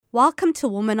Welcome to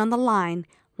Woman on the Line,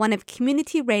 one of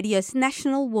Community Radio's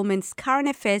national women's current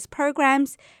affairs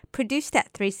programs, produced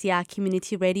at 3CR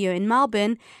Community Radio in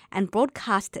Melbourne and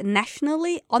broadcast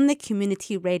nationally on the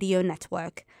Community Radio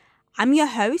Network. I'm your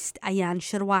host, Ayan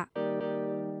Sharwa.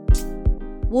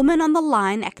 Woman on the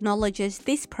Line acknowledges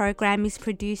this program is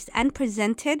produced and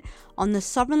presented on the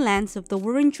sovereign lands of the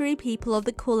Wurundjeri people of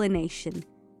the Kulin Nation.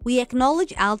 We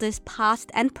acknowledge elders past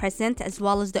and present as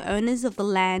well as the owners of the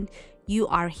land you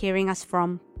are hearing us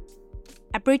from.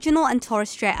 Aboriginal and Torres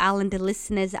Strait Islander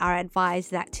listeners are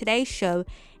advised that today's show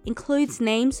includes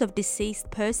names of deceased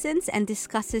persons and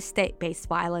discusses state-based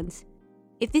violence.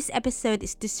 If this episode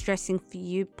is distressing for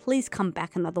you, please come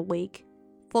back another week.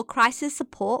 For crisis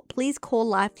support, please call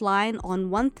Lifeline on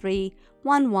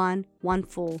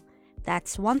 131114.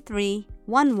 That's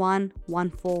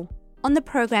 131114. On the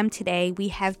program today, we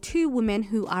have two women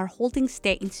who are holding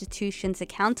state institutions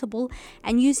accountable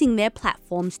and using their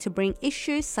platforms to bring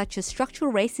issues such as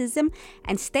structural racism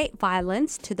and state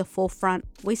violence to the forefront.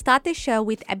 We start the show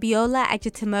with Abiola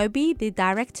Ajitamobi, the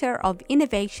Director of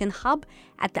Innovation Hub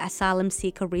at the Asylum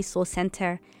Seeker Resource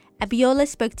Centre. Abiola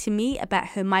spoke to me about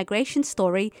her migration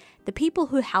story, the people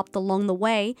who helped along the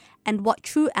way, and what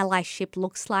true allyship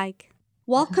looks like.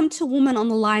 Welcome to Woman on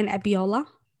the Line, Abiola.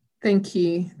 Thank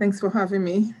you. Thanks for having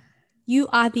me. You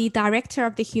are the Director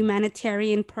of the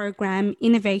Humanitarian Program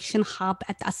Innovation Hub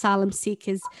at the Asylum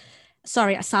Seeker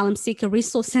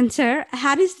Resource Centre.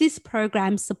 How does this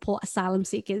program support asylum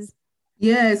seekers?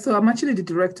 Yeah, so I'm actually the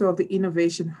Director of the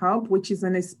Innovation Hub, which is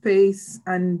a space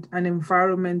and an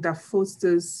environment that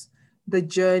fosters the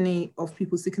journey of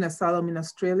people seeking asylum in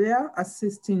Australia,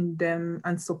 assisting them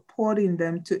and supporting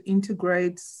them to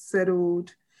integrate,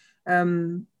 settled,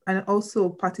 and also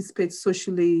participate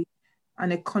socially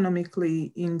and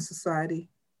economically in society.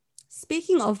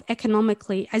 Speaking of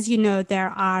economically, as you know, there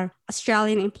are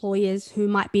Australian employers who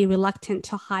might be reluctant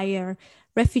to hire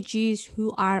refugees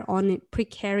who are on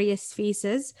precarious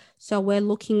visas. So we're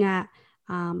looking at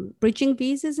bridging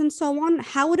visas and so on.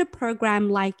 How would a program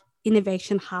like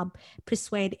Innovation Hub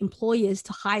persuade employers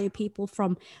to hire people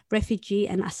from refugee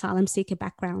and asylum seeker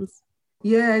backgrounds?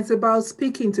 Yeah, it's about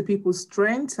speaking to people's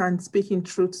strengths and speaking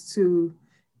truth to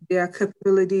their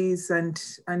capabilities and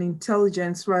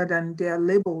intelligence rather than their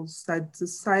labels that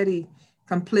society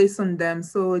can place on them.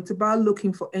 So it's about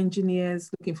looking for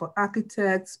engineers, looking for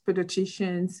architects,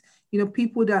 pediatricians,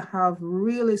 people that have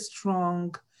really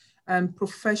strong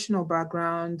professional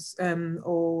backgrounds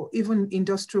or even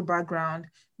industrial background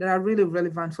that are really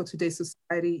relevant for today's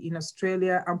society in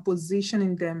Australia, and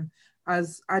positioning them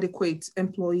as adequate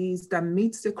employees that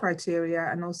meets the criteria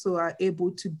and also are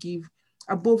able to go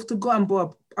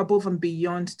above and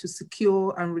beyond to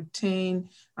secure and retain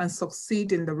and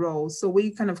succeed in the role. So we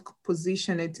kind of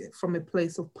position it from a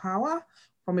place of power,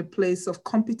 from a place of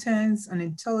competence and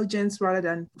intelligence rather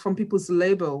than from people's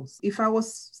labels. If I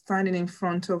was standing in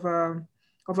front of a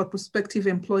prospective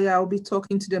employer, I'll be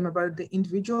talking to them about the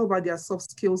individual, about their soft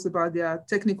skills, about their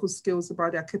technical skills,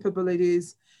 about their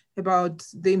capabilities, about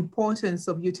the importance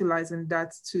of utilizing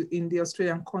that in the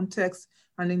Australian context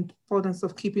and the importance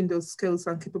of keeping those skills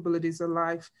and capabilities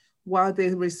alive while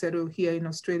they resettle here in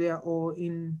Australia or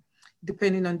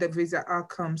depending on the visa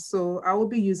outcomes. So I will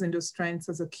be using those strengths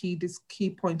as a key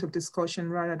point of discussion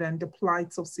rather than the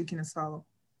plights of seeking asylum.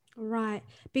 Right.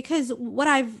 Because what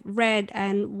I've read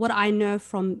and what I know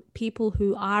from people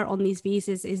who are on these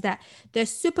visas is that they're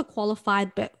super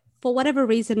qualified, but for whatever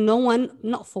reason,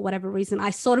 I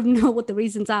sort of know what the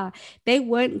reasons are. They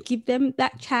won't give them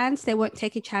that chance. They won't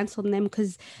take a chance on them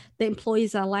because the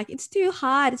employees are like, it's too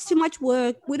hard. It's too much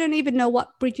work. We don't even know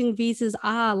what bridging visas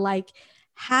are. Like,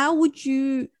 how would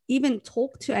you even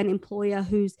talk to an employer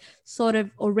who's sort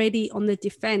of already on the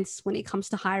defense when it comes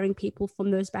to hiring people from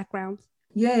those backgrounds?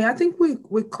 Yeah, I think we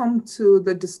come to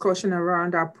the discussion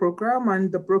around our program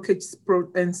and the brokerage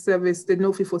and service, the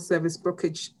no fee for service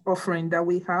brokerage offering that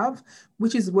we have,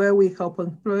 which is where we help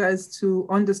employers to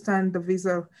understand the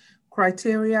visa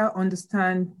criteria,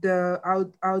 understand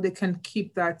how they can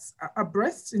keep that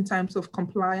abreast in terms of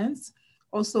compliance.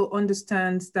 Also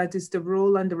understand that it's the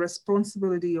role and the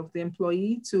responsibility of the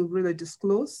employee to really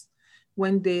disclose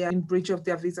when they are in breach of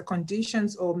their visa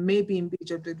conditions or maybe in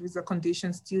breach of the visa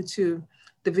conditions due to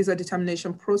the visa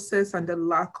determination process and the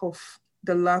lack of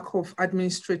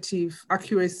administrative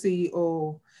accuracy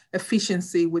or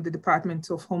efficiency with the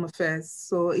Department of Home Affairs.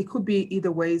 So it could be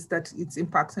either ways that it's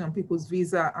impacting on people's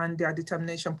visa and their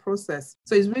determination process.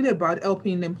 So it's really about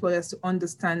helping employers to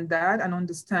understand that and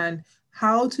understand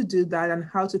how to do that and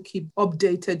how to keep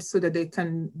updated so that they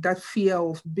can, that fear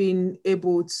of being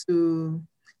able to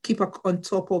keep on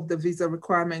top of the visa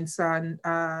requirements and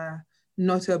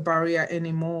not a barrier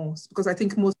anymore. Because I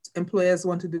think most employers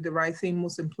want to do the right thing.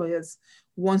 Most employers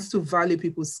want to value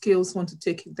people's skills, want to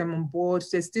take them on board.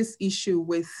 There's this issue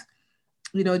with,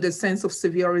 the sense of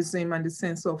saviorism and the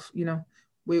sense of,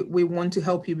 we want to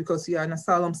help you because you're an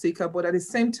asylum seeker. But at the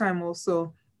same time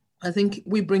also, I think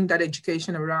we bring that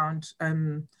education around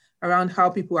how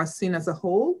people are seen as a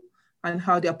whole and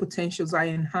how their potentials are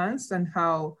enhanced and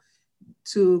how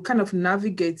to kind of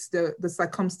navigate the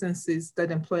circumstances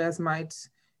that employers might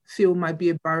feel might be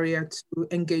a barrier to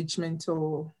engagement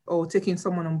or taking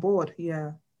someone on board.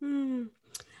 Yeah.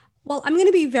 Well, I'm going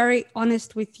to be very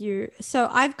honest with you. So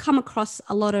I've come across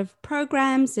a lot of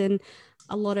programs and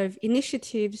a lot of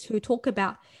initiatives who talk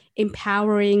about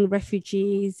empowering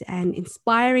refugees and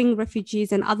inspiring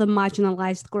refugees and other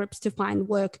marginalized groups to find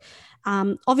work.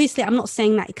 Obviously, I'm not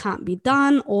saying that it can't be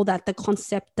done or that the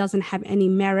concept doesn't have any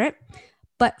merit,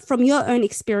 but from your own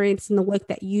experience in the work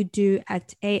that you do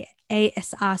at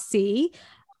ASRC,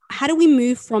 how do we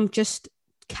move from just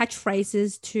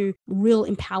catchphrases to real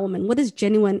empowerment? What does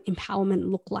genuine empowerment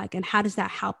look like? And how does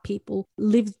that help people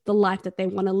live the life that they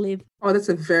want to live? Oh, that's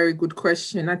a very good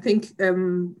question. I think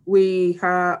we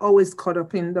are always caught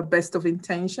up in the best of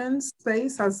intentions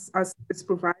space as service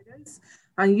providers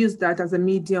and use that as a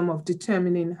medium of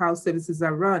determining how services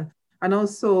are run. And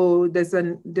also there's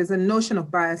a notion of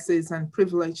biases and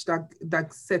privilege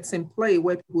that sets in play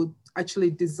where people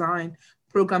actually design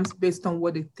programs based on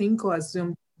what they think or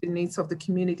assume the needs of the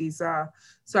communities are.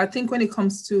 So I think when it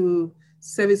comes to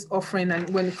service offering and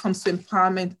when it comes to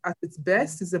empowerment at its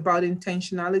best, it's about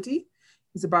intentionality.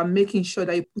 It's about making sure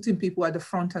that you're putting people at the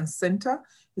front and center.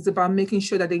 It's about making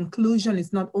sure that the inclusion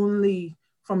is not only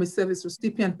from a service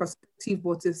recipient perspective,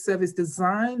 but a service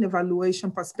design,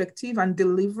 evaluation perspective, and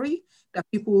delivery, that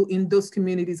people in those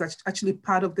communities are actually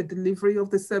part of the delivery of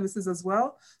the services as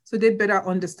well. So they better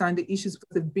understand the issues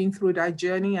because they've been through that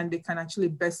journey and they can actually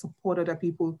best support other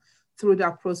people through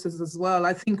that process as well.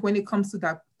 I think when it comes to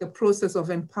the process of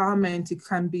empowerment, it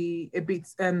can be a bit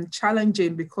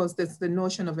challenging because there's the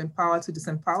notion of empower to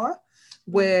disempower,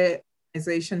 where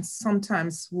organizations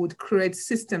sometimes would create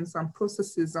systems and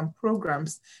processes and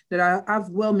programs that have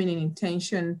well-meaning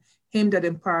intention aimed at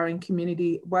empowering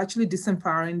community, but actually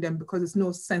disempowering them because there's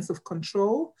no sense of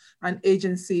control and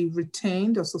agency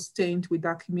retained or sustained with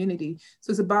that community.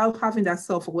 So it's about having that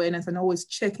self-awareness and always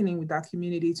checking in with that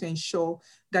community to ensure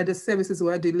that the services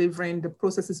we're delivering, the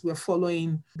processes we're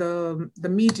following, the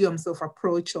mediums of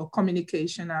approach or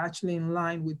communication are actually in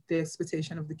line with the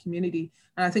expectation of the community.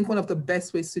 And I think one of the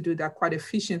best ways to do that quite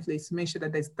efficiently is to make sure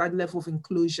that there's that level of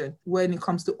inclusion when it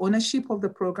comes to ownership of the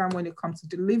program, when it comes to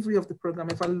delivery of the program,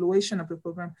 evaluation of the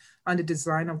program, and the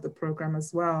design of the program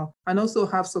as well. And also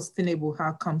have sustainable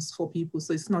outcomes for people.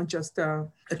 So it's not just a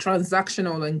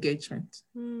transactional engagement.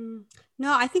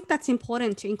 No, I think that's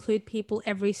important to include people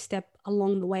every step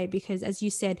along the way, because as you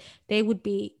said, they would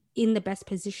be in the best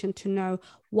position to know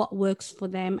what works for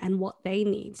them and what they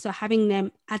need. So having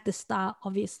them at the start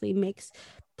obviously makes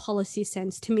policy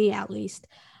sense, to me at least.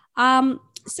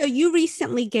 So you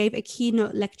recently gave a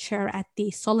keynote lecture at the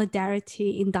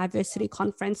Solidarity in Diversity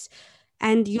conference,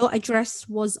 and your address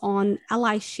was on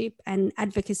allyship and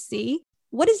advocacy.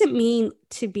 What does it mean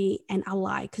to be an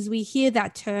ally? Because we hear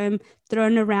that term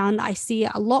thrown around. I see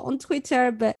it a lot on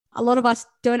Twitter, but a lot of us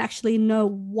don't actually know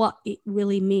what it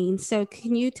really means. So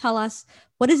can you tell us,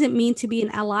 what does it mean to be an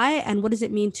ally and what does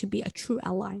it mean to be a true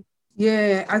ally?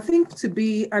 Yeah, I think to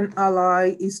be an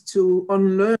ally is to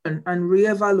unlearn and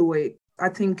reevaluate. I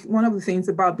think one of the things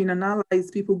about being an ally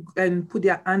is people can put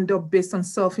their hand up based on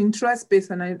self-interest, based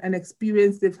on an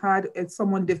experience they've had,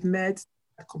 someone they've met,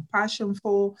 compassion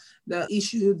for the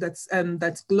issue that's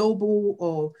global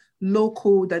or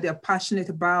local that they're passionate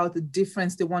about, the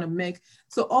difference they want to make.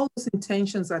 So all those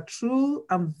intentions are true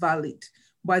and valid.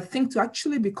 But I think to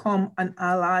actually become an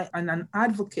ally and an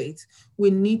advocate, we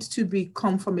need to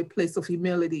come from a place of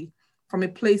humility, from a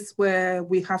place where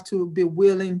we have to be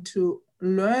willing to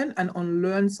learn and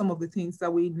unlearn some of the things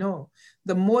that we know.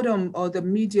 The modem or the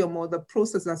medium or the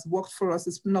process that's worked for us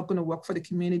is not going to work for the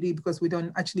community because we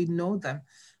don't actually know them.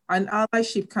 And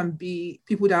allyship can be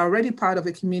people that are already part of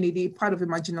a community, part of a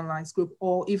marginalized group,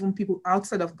 or even people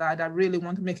outside of that really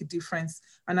want to make a difference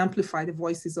and amplify the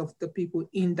voices of the people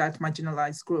in that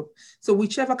marginalized group. So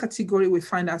whichever category we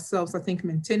find ourselves, I think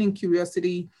maintaining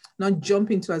curiosity, not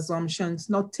jumping to assumptions,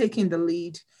 not taking the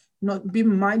lead, not be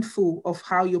mindful of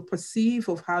how you perceive,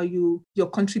 of how your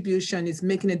contribution is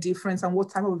making a difference and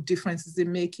what type of difference is it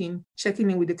making.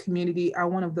 Checking in with the community are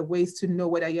one of the ways to know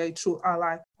whether you're a true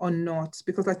ally or not.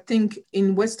 Because I think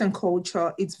in Western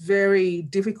culture, it's very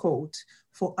difficult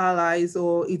for allies,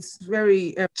 or it's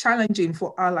very challenging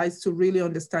for allies to really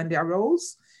understand their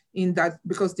roles in that,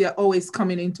 because they're always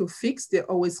coming in to fix, they're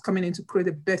always coming in to create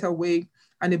a better way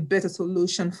and a better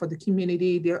solution for the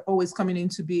community. They're always coming in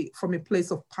to be from a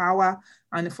place of power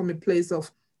and from a place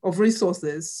of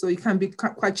resources. So it can be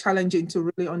quite challenging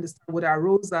to really understand what our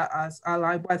roles are as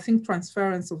allies. But I think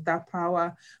transference of that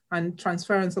power and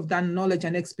transference of that knowledge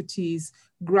and expertise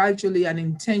gradually and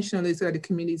intentionally, so that the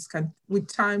communities can, with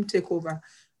time, take over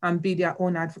and be their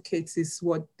own advocates, is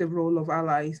what the role of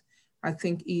allies, I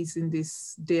think, is in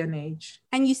this day and age.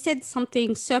 And you said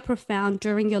something so profound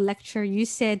during your lecture. You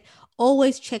said,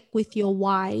 always check with your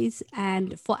whys,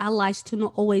 and for allies to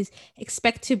not always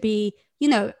expect to be,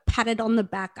 patted on the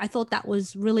back. I thought that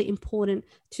was really important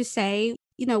to say.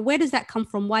 Where does that come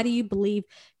from? Why do you believe,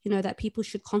 that people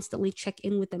should constantly check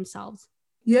in with themselves?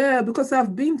 Yeah, because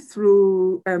I've been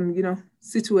through,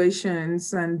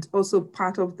 situations, and also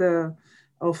part of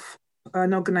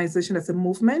an organization as a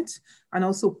movement, and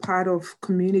also part of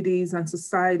communities and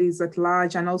societies at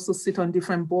large, and also sit on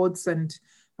different boards and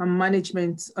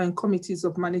management and committees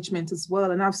of management as well.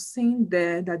 And I've seen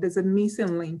there that there's a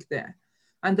missing link there.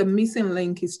 And the missing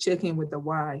link is checking with the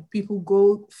why. People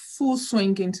go full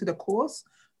swing into the course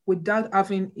without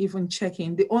having even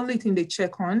checking. The only thing they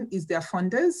check on is their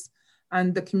funders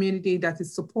and the community that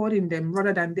is supporting them,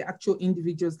 rather than the actual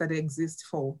individuals that they exist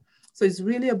for. So it's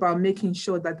really about making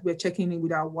sure that we're checking in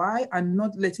with our why and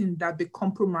not letting that be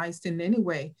compromised in any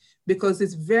way, because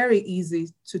it's very easy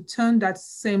to turn that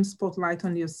same spotlight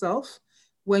on yourself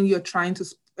when you're trying to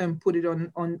put it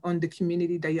on the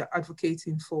community that you're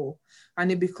advocating for.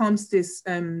 And it becomes this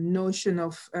notion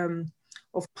of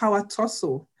power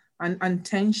tussle and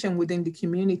tension within the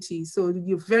community. So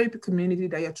your very community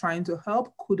that you're trying to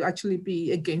help could actually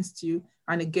be against you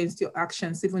and against your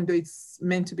actions, even though it's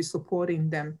meant to be supporting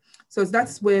them. So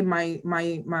that's where my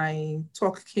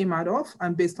talk came out of,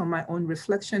 and based on my own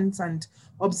reflections and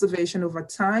observation over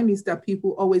time, is that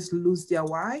people always lose their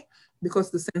why,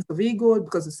 because the sense of ego,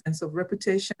 because the sense of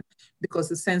reputation, because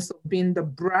the sense of being the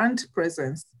brand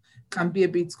presence can be a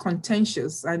bit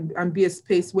contentious, and be a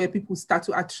space where people start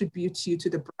to attribute you to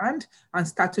the brand and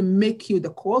start to make you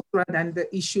the cause rather than the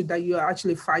issue that you are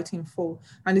actually fighting for.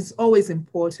 And it's always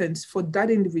important for that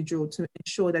individual to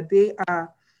ensure that they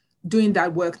are doing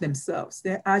that work themselves.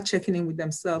 They are checking in with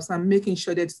themselves and making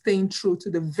sure they're staying true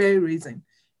to the very reason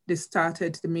they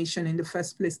started the mission in the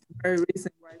first place, the very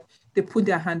reason why they put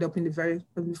their hand up in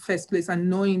the first place, and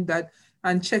knowing that,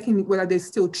 and checking whether they're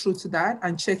still true to that,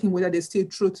 and checking whether they're still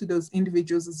true to those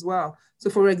individuals as well. So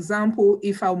for example,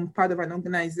 if I'm part of an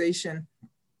organization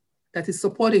that is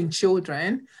supporting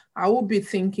children, I will be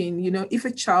thinking, if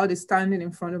a child is standing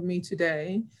in front of me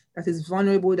today that is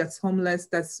vulnerable, that's homeless,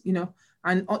 that's,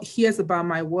 and hears about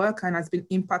my work and has been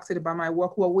impacted by my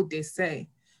work, what would they say?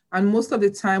 And most of the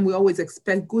time, we always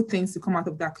expect good things to come out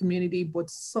of that community.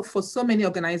 But for so many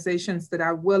organizations that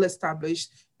are well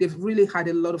established, they've really had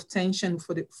a lot of tension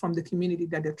from the community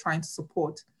that they're trying to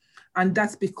support. And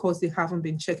that's because they haven't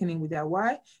been checking in with their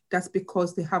why. That's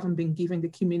because they haven't been giving the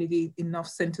community enough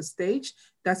center stage.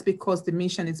 That's because the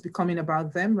mission is becoming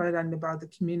about them rather than about the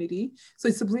community. So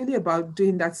it's really about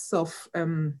doing that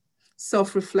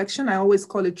self-reflection. I always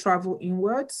call it travel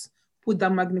inwards. Put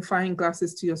that magnifying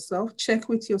glasses to yourself, check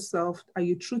with yourself. Are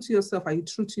you true to yourself? Are you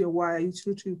true to your why? Are you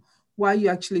true to why you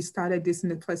actually started this in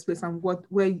the first place, and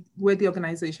where the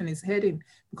organization is heading?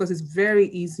 Because it's very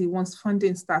easy once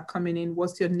funding start coming in,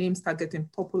 once your name start getting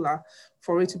popular,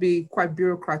 for it to be quite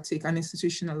bureaucratic and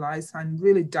institutionalized and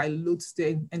really dilutes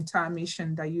the entire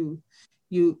mission that you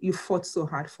fought so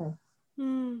hard for.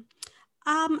 I'm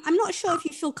not sure if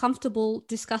you feel comfortable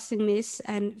discussing this,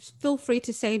 and feel free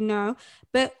to say no,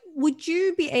 but would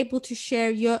you be able to share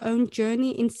your own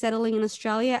journey in settling in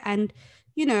Australia, and,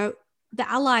 the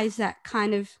allies that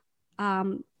kind of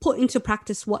put into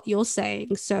practice what you're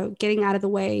saying? So getting out of the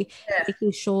way,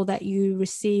 making sure that you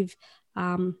receive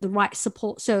the right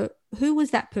support. So who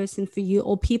was that person for you,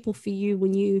 or people for you,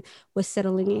 when you were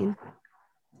settling in?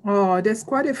 Oh, there's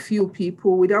quite a few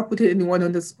people. Without putting anyone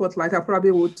on the spotlight, I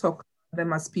probably would talk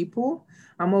them as people.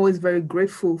 I'm always very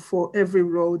grateful for every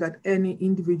role that any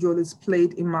individual has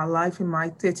played in my life. In my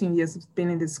 13 years of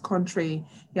being in this country,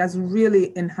 it has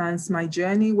really enhanced my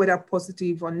journey. Whether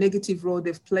positive or negative role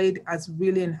they've played has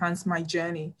really enhanced my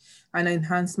journey and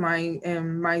enhanced my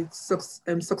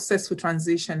successful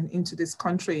transition into this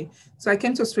country. So I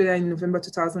came to Australia in November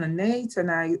 2008, and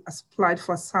I applied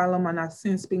for asylum, and I've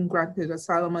since been granted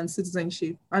asylum and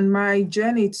citizenship. And my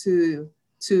journey to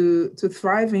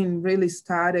thriving really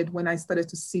started when I started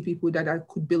to see people that I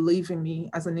could believe in me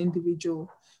as an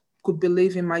individual, could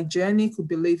believe in my journey, could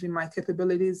believe in my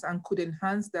capabilities, and could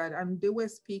enhance that. And they were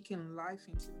speaking life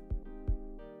into me.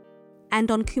 And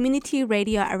on community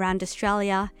radio around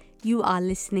Australia, you are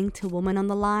listening to Woman on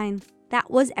the Line. That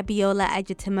was Abiola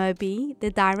Ajitamobi,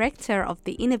 the director of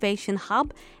the Innovation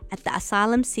Hub at the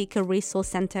Asylum Seeker Resource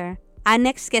Centre. Our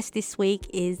next guest this week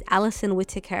is Alison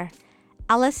Whittaker.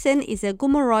 Alison is a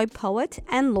Gomeroi poet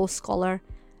and law scholar.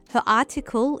 Her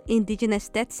article, Indigenous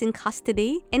Deaths in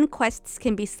Custody, Inquests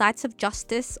Can Be Sites of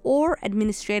Justice or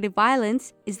Administrative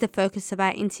Violence, is the focus of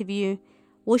our interview.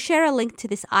 We'll share a link to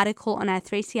this article on our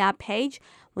 3CR page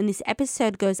when this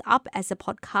episode goes up as a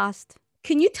podcast.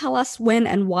 Can you tell us when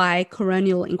and why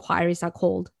coronial inquiries are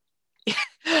called?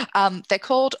 They're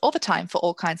called all the time for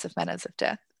all kinds of matters of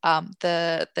death.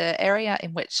 The area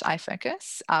in which I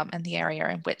focus and the area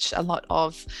in which a lot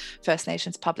of First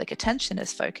Nations public attention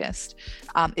is focused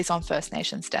is on First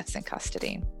Nations deaths in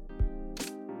custody.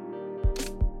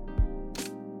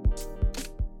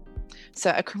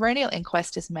 So a coronial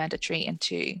inquest is mandatory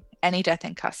into any death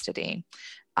in custody.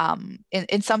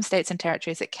 In some states and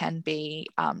territories, it can be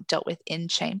dealt with in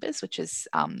chambers, which is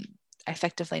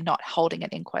effectively not holding an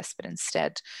inquest, but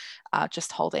instead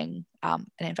just holding an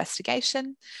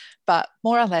investigation. But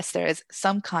more or less, there is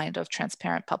some kind of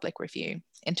transparent public review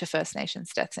into First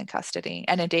Nations deaths in custody,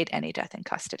 and indeed any death in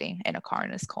custody in a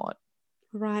coroner's court.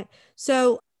 Right.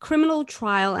 So criminal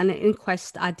trial and an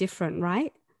inquest are different,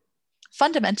 right?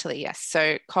 Fundamentally, yes.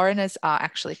 So coroners are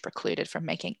actually precluded from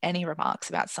making any remarks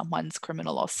about someone's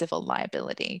criminal or civil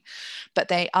liability, but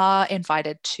they are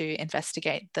invited to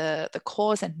investigate the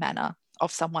cause and manner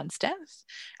of someone's death,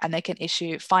 and they can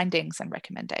issue findings and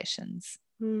recommendations.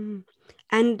 Mm.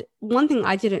 And one thing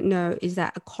I didn't know is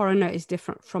that a coroner is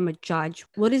different from a judge.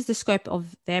 What is the scope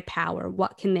of their power?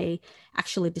 What can they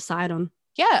actually decide on?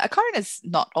 Yeah, a coroner is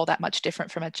not all that much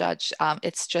different from a judge.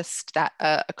 It's just that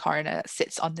a coroner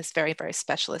sits on this very, very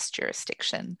specialist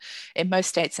jurisdiction. In most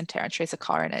states and territories, a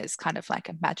coroner is kind of like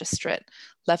a magistrate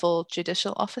level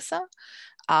judicial officer.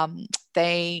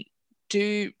 They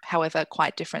do, however,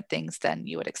 quite different things than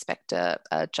you would expect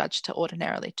a judge to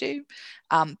ordinarily do.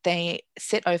 They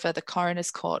sit over the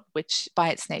coroner's court, which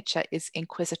by its nature is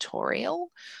inquisitorial.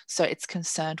 So it's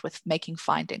concerned with making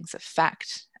findings of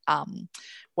fact.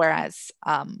 Whereas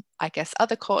I guess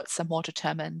other courts are more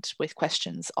determined with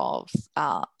questions of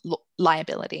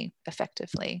liability,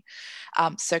 effectively.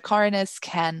 So coroners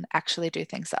can actually do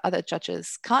things that other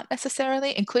judges can't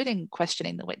necessarily, including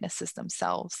questioning the witnesses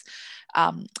themselves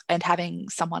and having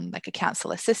someone like a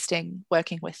counsel assisting,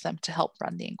 working with them to help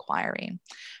run the inquiry.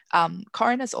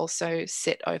 Coroners also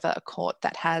sit over a court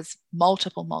that has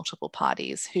multiple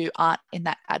parties who aren't in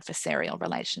that adversarial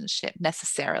relationship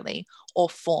necessarily or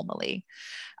formally.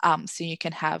 So you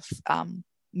can have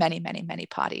many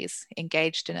parties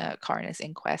engaged in a coroner's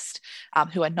inquest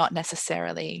who are not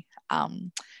necessarily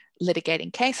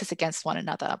litigating cases against one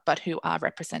another, but who are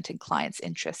representing clients'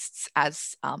 interests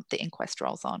as the inquest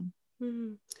rolls on.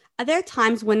 Mm. Are there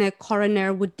times when a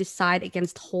coroner would decide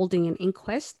against holding an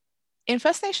inquest? In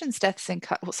First Nations deaths in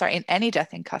any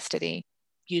death in custody,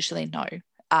 usually no.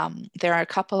 There are a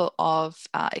couple of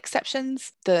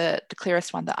exceptions. The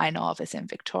clearest one that I know of is in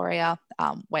Victoria,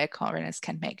 where coroners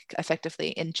can make effectively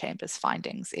in chambers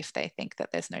findings if they think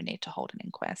that there's no need to hold an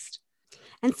inquest.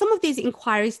 And some of these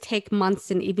inquiries take months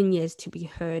and even years to be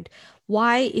heard.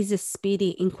 Why is a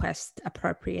speedy inquest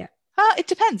appropriate? It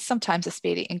depends. Sometimes a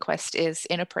speedy inquest is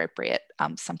inappropriate.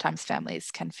 Sometimes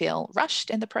families can feel rushed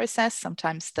in the process.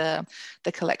 Sometimes the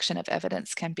collection of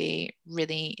evidence can be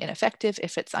really ineffective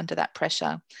if it's under that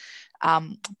pressure.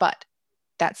 But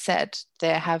that said,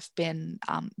 there have been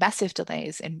massive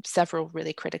delays in several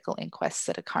really critical inquests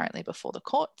that are currently before the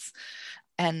courts.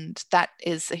 And that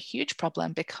is a huge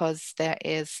problem because there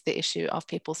is the issue of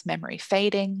people's memory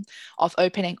fading, of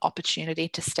opening opportunity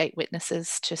to state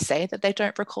witnesses to say that they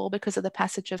don't recall because of the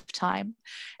passage of time,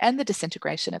 and the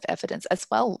disintegration of evidence, as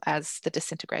well as the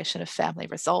disintegration of family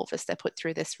resolve as they're put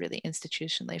through this really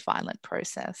institutionally violent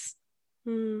process.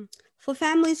 For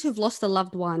families who've lost a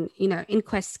loved one,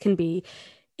 inquests can be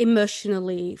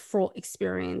emotionally fraught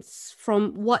experience.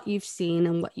 From what you've seen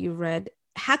and what you've read,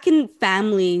 how can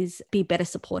families be better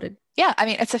supported? Yeah, I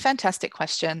mean, it's a fantastic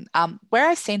question. Where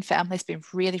I've seen families be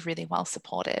really, really well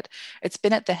supported, it's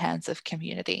been at the hands of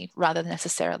community rather than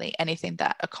necessarily anything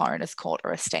that a coroner's court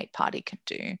or a state party can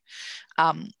do.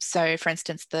 So, for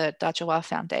instance, the Dajawa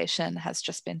Foundation has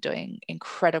just been doing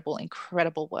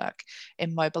incredible work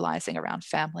in mobilizing around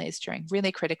families during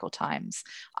really critical times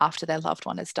after their loved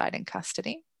one has died in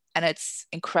custody. And it's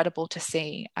incredible to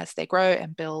see as they grow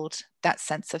and build that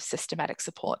sense of systematic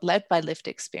support led by lived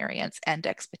experience and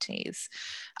expertise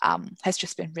has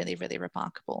just been really, really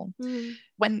remarkable.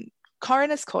 When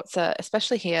coroners' courts are,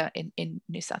 especially here in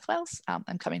New South Wales,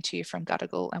 I'm coming to you from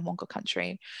Gadigal and Wongal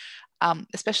country,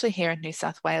 especially here in New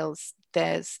South Wales,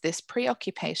 there's this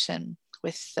preoccupation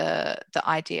with the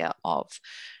idea of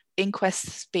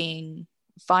inquests being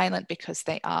violent because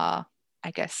they are,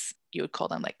 I guess you would call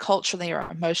them like culturally or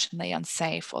emotionally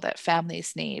unsafe, or that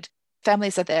families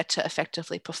are there to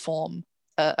effectively perform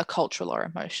a cultural or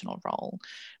emotional role,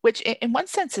 which in one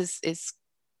sense is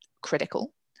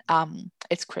critical.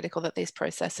 It's critical that these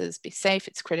processes be safe.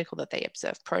 It's critical that they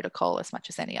observe protocol as much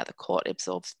as any other court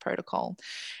observes protocol.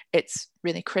 It's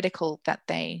really critical that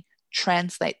they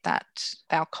translate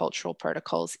our cultural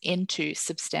protocols into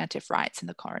substantive rights in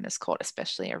the coroner's court,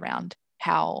 especially around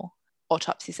how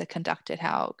autopsies are conducted,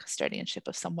 how custodianship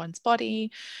of someone's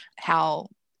body, how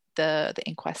the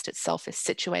inquest itself is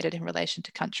situated in relation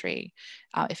to country,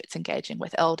 if it's engaging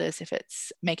with elders, if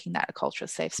it's making that a cultural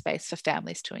safe space for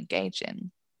families to engage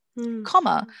in.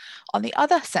 Comma, on the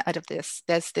other side of this,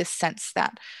 there's this sense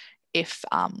that if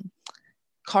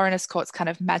coroner's courts kind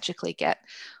of magically get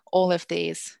all of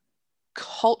these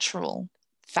cultural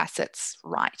facets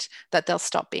right, that they'll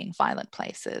stop being violent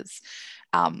places.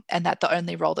 And that the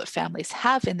only role that families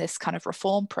have in this kind of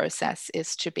reform process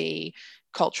is to be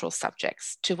cultural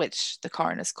subjects to which the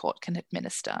coroner's court can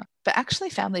administer. But actually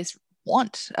families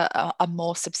want a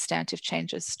more substantive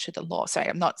changes to the law. Sorry,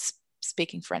 I'm not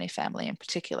speaking for any family in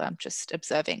particular, I'm just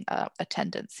observing a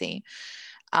tendency.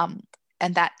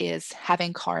 And that is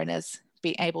having coroners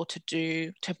be able to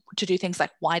do things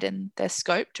like widen their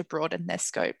scope, to broaden their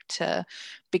scope, to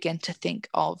begin to think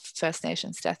of First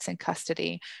Nations deaths in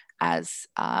custody as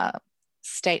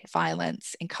state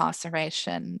violence,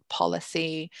 incarceration,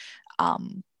 policy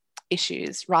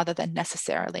issues, rather than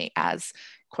necessarily as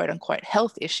quote unquote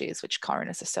health issues, which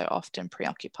coroners are so often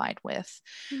preoccupied with,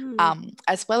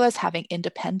 as well as having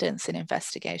independence in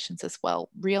investigations as well,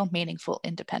 real meaningful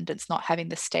independence, not having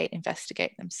the state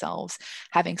investigate themselves,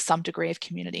 having some degree of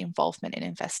community involvement in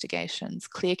investigations,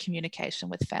 clear communication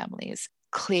with families,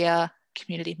 clear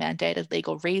community mandated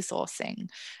legal resourcing,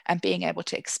 and being able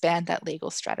to expand that legal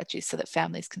strategy so that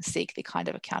families can seek the kind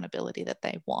of accountability that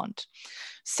they want.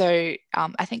 So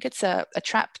I think it's a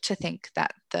trap to think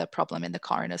that the problem in the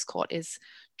coroner's court is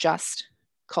just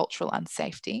cultural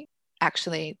unsafety.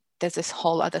 Actually, there's this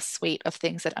whole other suite of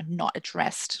things that are not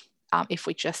addressed if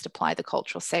we just apply the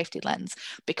cultural safety lens,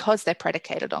 because they're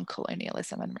predicated on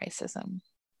colonialism and racism.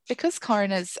 Because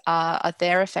coroners are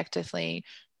there effectively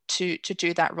to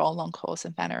do that role on cause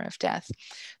and manner of death,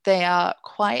 they are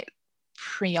quite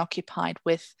preoccupied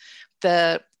with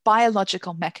the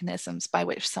biological mechanisms by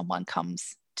which someone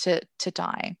comes to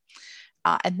die.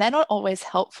 And they're not always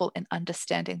helpful in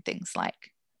understanding things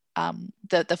like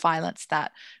the violence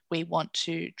that we want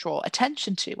to draw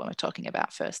attention to when we're talking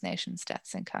about First Nations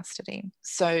deaths in custody.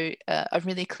 So a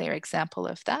really clear example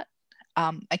of that,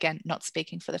 again, not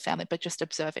speaking for the family, but just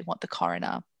observing what the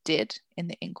coroner did in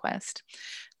the inquest,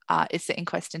 is the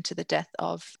inquest into the death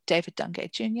of David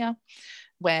Dungay Jr.,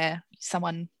 where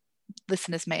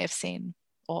listeners may have seen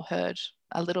or heard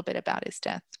a little bit about his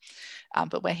death,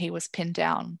 but where he was pinned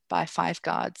down by 5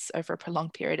 guards over a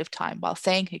prolonged period of time while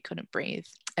saying he couldn't breathe,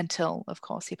 until, of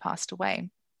course, he passed away.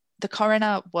 The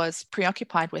coroner was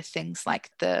preoccupied with things like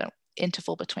the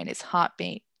interval between his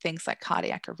heartbeat, things like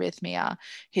cardiac arrhythmia,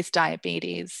 his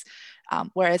diabetes,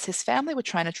 whereas his family were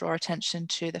trying to draw attention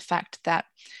to the fact that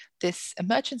this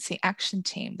emergency action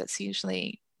team that's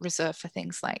usually reserved for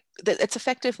things like, it's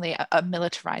effectively a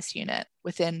militarized unit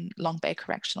within Long Bay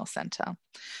Correctional Centre,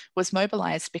 was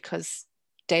mobilized because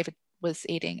David was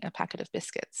eating a packet of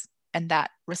biscuits, and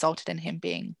that resulted in him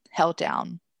being held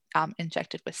down,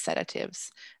 injected with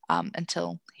sedatives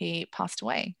until he passed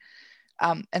away.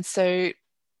 And so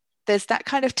there's that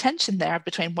kind of tension there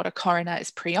between what a coroner is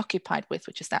preoccupied with,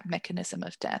 which is that mechanism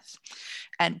of death,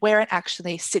 and where it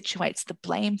actually situates the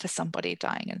blame for somebody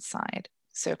dying inside.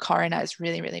 So a coroner is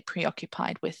really, really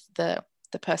preoccupied with the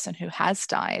person who has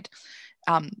died,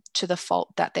 to the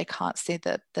fault that they can't see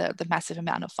the massive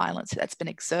amount of violence that's been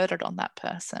exerted on that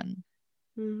person.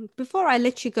 Before I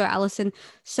let you go, Alison,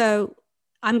 so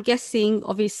I'm guessing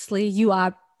obviously you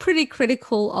are pretty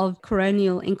critical of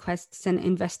coronial inquests and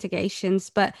investigations,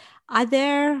 but are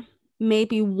there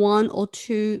maybe 1 or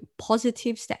 2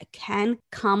 positives that can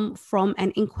come from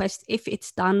an inquest if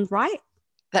it's done right?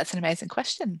 That's an amazing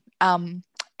question.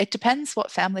 It depends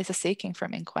what families are seeking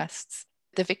from inquests.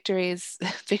 The victories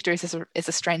is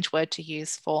a strange word to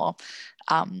use for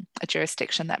a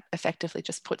jurisdiction that effectively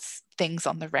just puts things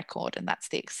on the record, and that's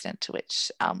the extent to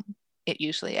which it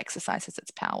usually exercises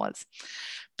its powers.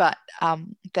 But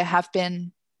there have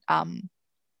been,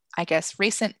 I guess,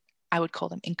 recent, I would call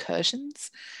them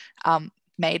incursions,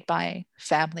 made by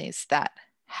families that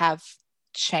have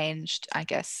changed, I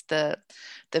guess, the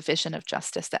vision of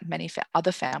justice that many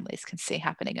other families can see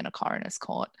happening in a coroner's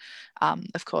court.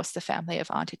 Of course, the family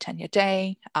of Auntie Tanya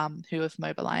Day, who have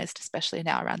mobilized, especially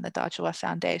now around the Dhadjowa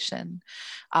Foundation,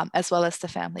 as well as the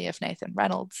family of Nathan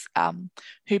Reynolds,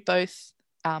 who both,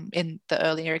 in the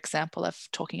earlier example of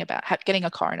talking about getting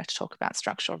a coroner to talk about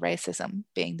structural racism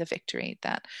being the victory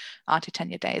that Auntie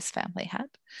Tanya Day's family had.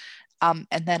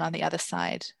 And then on the other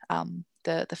side,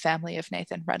 the family of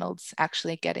Nathan Reynolds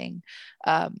actually getting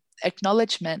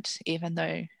acknowledgement, even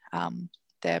though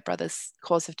their brother's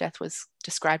cause of death was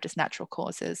described as natural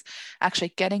causes,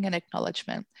 actually getting an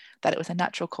acknowledgement that it was a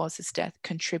natural causes death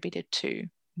contributed to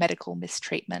medical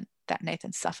mistreatment that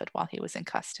Nathan suffered while he was in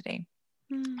custody.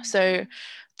 So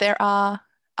there are,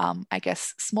 I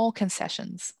guess, small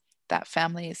concessions that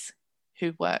families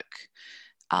who work,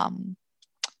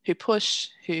 who push,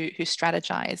 who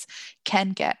strategize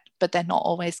can get, but they're not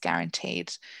always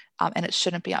guaranteed, and it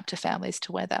shouldn't be up to families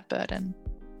to wear that burden.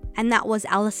 And that was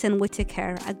Alison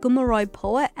Whitaker, a Gomeroi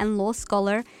poet and law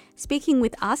scholar, speaking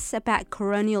with us about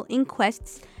coronial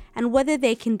inquests and whether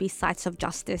they can be sites of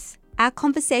justice. Our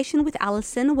conversation with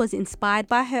Alison was inspired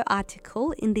by her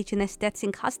article, Indigenous Deaths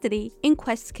in Custody,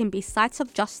 Inquests Can Be Sites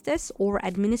of Justice or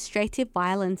Administrative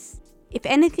Violence. If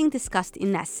anything discussed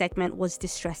in that segment was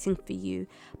distressing for you,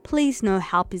 please know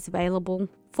help is available.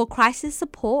 For crisis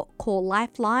support, call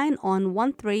Lifeline on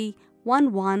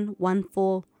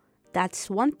 131114. That's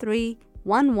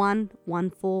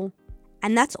 131114.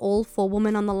 And that's all for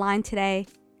Women on the Line today.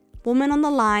 Women on the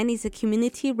Line is a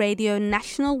community radio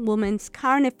national women's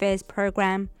current affairs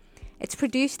program. It's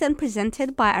produced and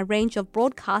presented by a range of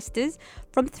broadcasters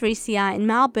from 3CR in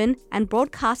Melbourne and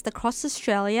broadcast across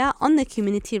Australia on the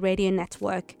Community Radio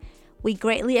Network. We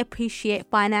greatly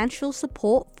appreciate financial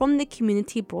support from the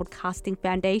Community Broadcasting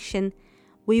Foundation.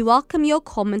 We welcome your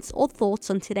comments or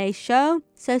thoughts on today's show,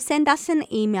 so send us an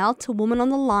email to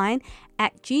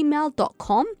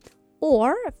womenontheline@gmail.com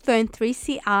or phone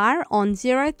 3CR on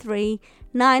 03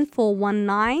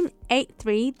 9419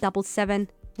 8377.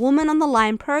 Women on the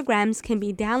Line programs can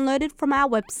be downloaded from our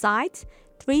website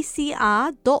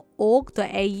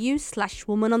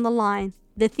 3cr.org.au/Women on the Line.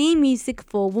 The theme music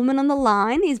for Women on the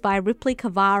Line is by Ripley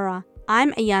Kavara.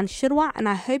 I'm Ayan Shirwa and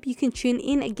I hope you can tune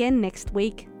in again next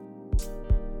week.